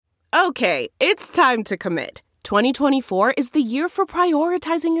Okay, it's time to commit. 2024 is the year for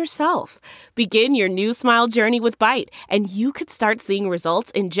prioritizing yourself. Begin your new smile journey with Byte, and you could start seeing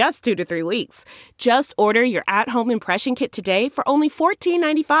results in just 2 to 3 weeks. Just order your at-home impression kit today for only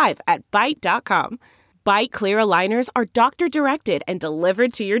 $14.95 at Byte.com. Byte Clear aligners are doctor-directed and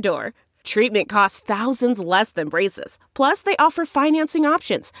delivered to your door. Treatment costs thousands less than braces. Plus, they offer financing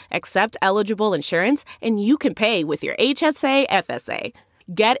options, accept eligible insurance, and you can pay with your HSA, FSA.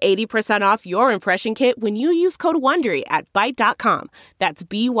 Get 80% off your impression kit when you use code WONDERY at Byte.com. That's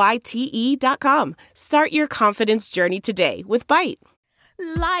BYTE.com. Start your confidence journey today with Byte.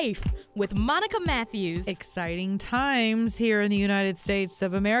 Life with Monica Matthews. Exciting times here in the United States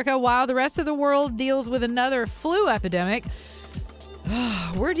of America. While the rest of the world deals with another flu epidemic,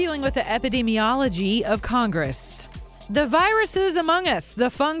 we're dealing with the epidemiology of Congress. The viruses among us, the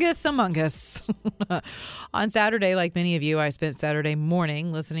fungus among us. On Saturday, like many of you, I spent Saturday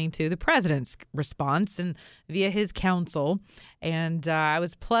morning listening to the president's response and via his counsel. And I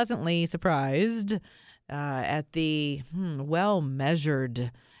was pleasantly surprised at the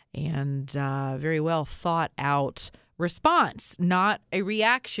well-measured and very well thought out response, not a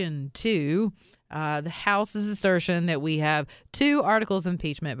reaction to the House's assertion that we have 2 articles of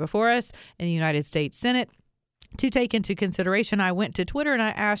impeachment before us in the United States Senate to take into consideration. I went to Twitter and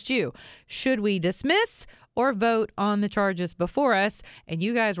I asked you, should we dismiss or vote on the charges before us? And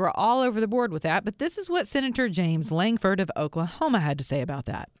you guys were all over the board with that. But this is what Senator James Langford of Oklahoma had to say about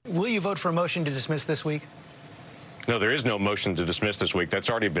that. Will you vote for a motion to dismiss this week? No, there is no motion to dismiss this week. That's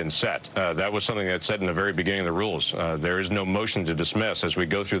already been set. That was something that's said in the very beginning of the rules. There is no motion to dismiss. As we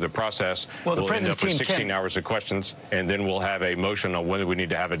go through the process, we'll end up with 16 hours of questions, and then we'll have a motion on whether we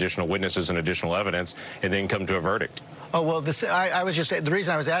need to have additional witnesses and additional evidence, and then come to a verdict. Oh, well, I was just the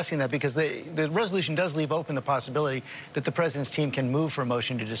reason I was asking that because the resolution does leave open the possibility that the president's team can move for a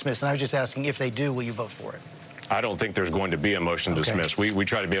motion to dismiss. And I was just asking, if they do, will you vote for it? I don't think there's going to be a motion to dismiss. We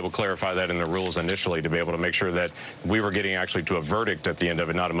try to be able to clarify that in the rules initially to be able to make sure that we were getting actually to a verdict at the end of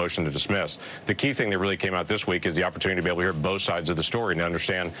it, not a motion to dismiss. The key thing that really came out this week is the opportunity to be able to hear both sides of the story and to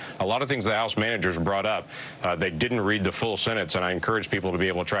understand a lot of things the House managers brought up. They didn't read the full sentence, and I encourage people to be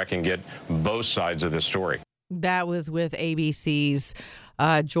able to track and get both sides of this story. That was with ABC's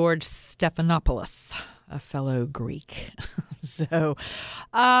George Stephanopoulos, a fellow Greek. So,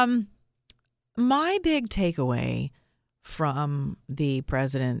 my big takeaway from the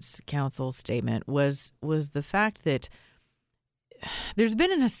president's counsel statement was the fact that there's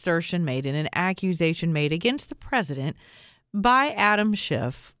been an assertion made and an accusation made against the president by Adam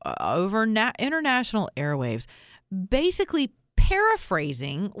Schiff over international airwaves, basically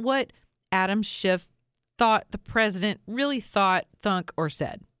paraphrasing what Adam Schiff thought the president really thought, thunk, or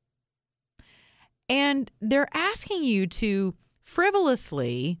said. And they're asking you to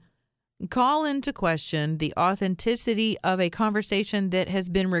frivolously call into question the authenticity of a conversation that has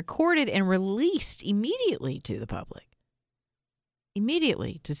been recorded and released immediately to the public.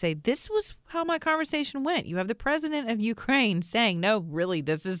 Immediately to say, this was how my conversation went. You have the president of Ukraine saying, no, really,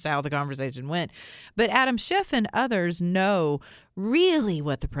 this is how the conversation went. But Adam Schiff and others know really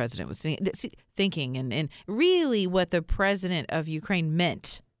what the president was thinking and really what the president of Ukraine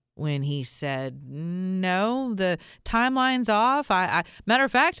meant when he said, no, the timeline's off. Matter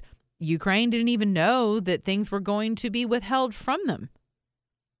of fact, Ukraine didn't even know that things were going to be withheld from them.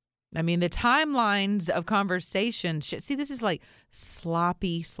 I mean, the timelines of conversations. See, this is like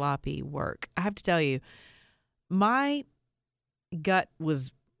sloppy work. I have to tell you, my gut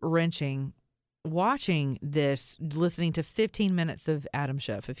was wrenching watching this, listening to 15 minutes of Adam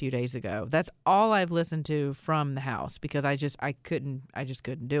Schiff a few days ago. That's all I've listened to from the House because I just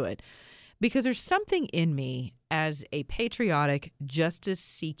couldn't do it. Because there's something in me as a patriotic,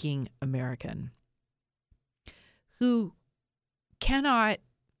 justice-seeking American who cannot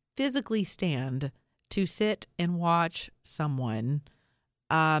physically stand to sit and watch someone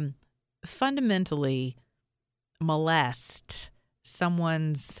fundamentally molest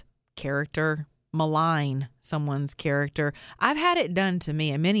someone's character, malign someone's character. I've had it done to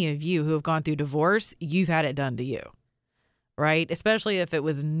me, and many of you who have gone through divorce, you've had it done to you. Right? Especially if it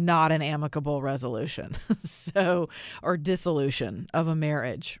was not an amicable resolution. Or dissolution of a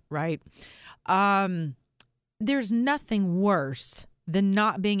marriage, right? There's nothing worse than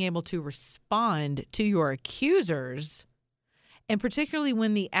not being able to respond to your accusers, and particularly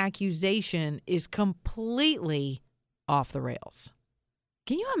when the accusation is completely off the rails.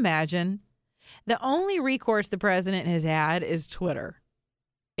 Can you imagine? The only recourse the president has had is Twitter.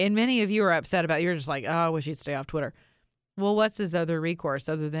 And many of you are upset about it. You're just like, oh, I wish he'd stay off Twitter. Well, what's his other recourse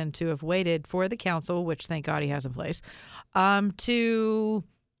other than to have waited for the counsel, which thank God he has in place, to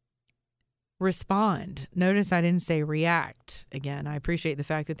respond. Notice I didn't say react. Again, I appreciate the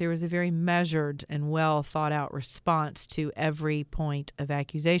fact that there was a very measured and well thought out response to every point of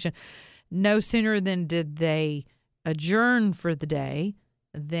accusation. No sooner than did they adjourn for the day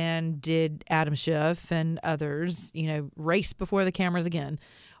than did Adam Schiff and others, race before the cameras again.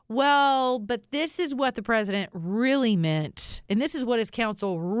 Well, but this is what the president really meant, and this is what his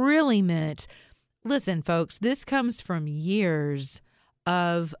counsel really meant. Listen, folks, this comes from years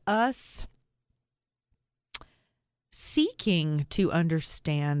of us seeking to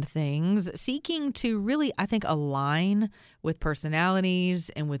understand things, seeking to really, I think, align with personalities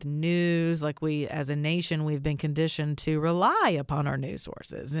and with news. Like we, as a nation, we've been conditioned to rely upon our news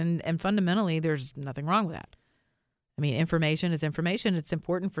sources. And fundamentally, there's nothing wrong with that. I mean, information is information. It's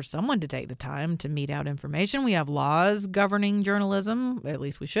important for someone to take the time to mete out information. We have laws governing journalism, at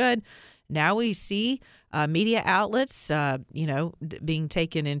least we should. Now we see media outlets, being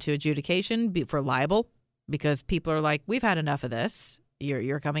taken into adjudication for libel because people are like, we've had enough of this.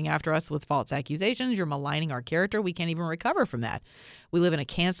 You're coming after us with false accusations. You're maligning our character. We can't even recover from that. We live in a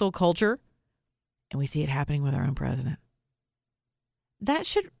cancel culture, and we see it happening with our own president. That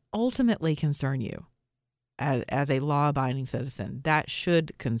should ultimately concern you as a law-abiding citizen. That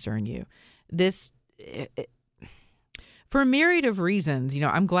should concern you. For a myriad of reasons,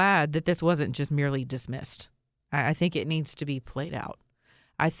 I'm glad that this wasn't just merely dismissed. I think it needs to be played out.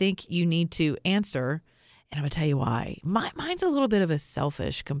 I think you need to answer, and I'm going to tell you why. Mine's a little bit of a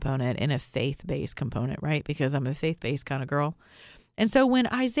selfish component and a faith-based component, right? Because I'm a faith-based kind of girl. And so when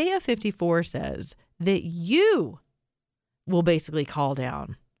Isaiah 54 says that you will basically call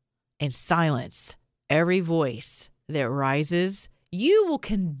down and silence every voice that rises, you will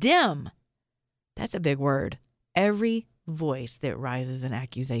condemn. That's a big word. Every voice that rises an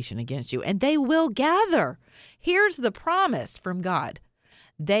accusation against you, and they will gather. Here's the promise from God.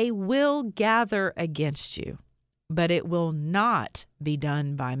 They will gather against you, but it will not be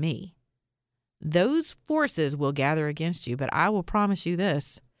done by me. Those forces will gather against you, but I will promise you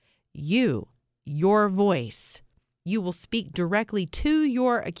this. Your voice, you will speak directly to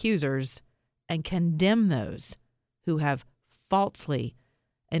your accusers and condemn those who have falsely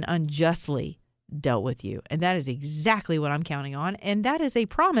and unjustly dealt with you. And that is exactly what I'm counting on. And that is a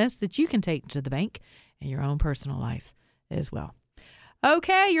promise that you can take to the bank in your own personal life as well.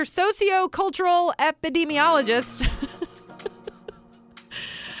 Okay, your socio-cultural epidemiologist,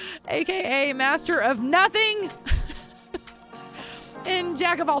 aka master of nothing and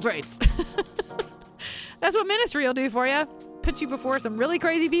jack of all trades. That's what ministry will do for you. Put you before some really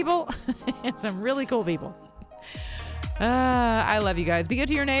crazy people and some really cool people. I love you guys. Be good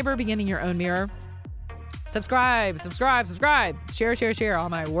to your neighbor, beginning your own mirror. Subscribe. Share all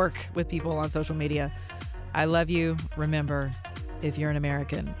my work with people on social media. I love you. Remember, if you're an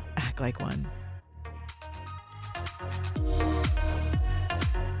American, act like one.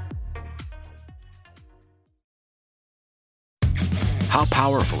 How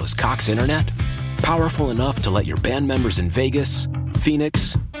powerful is Cox Internet? Powerful enough to let your band members in Vegas,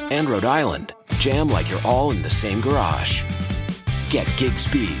 Phoenix, and Rhode Island jam like you're all in the same garage. Get gig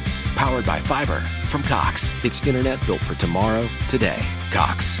speeds powered by fiber from Cox. It's internet built for tomorrow, today.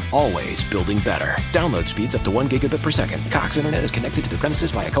 Cox, always building better. Download speeds up to 1 gigabit per second. Cox Internet is connected to the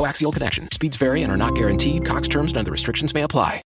premises via coaxial connection. Speeds vary and are not guaranteed. Cox terms and other restrictions may apply.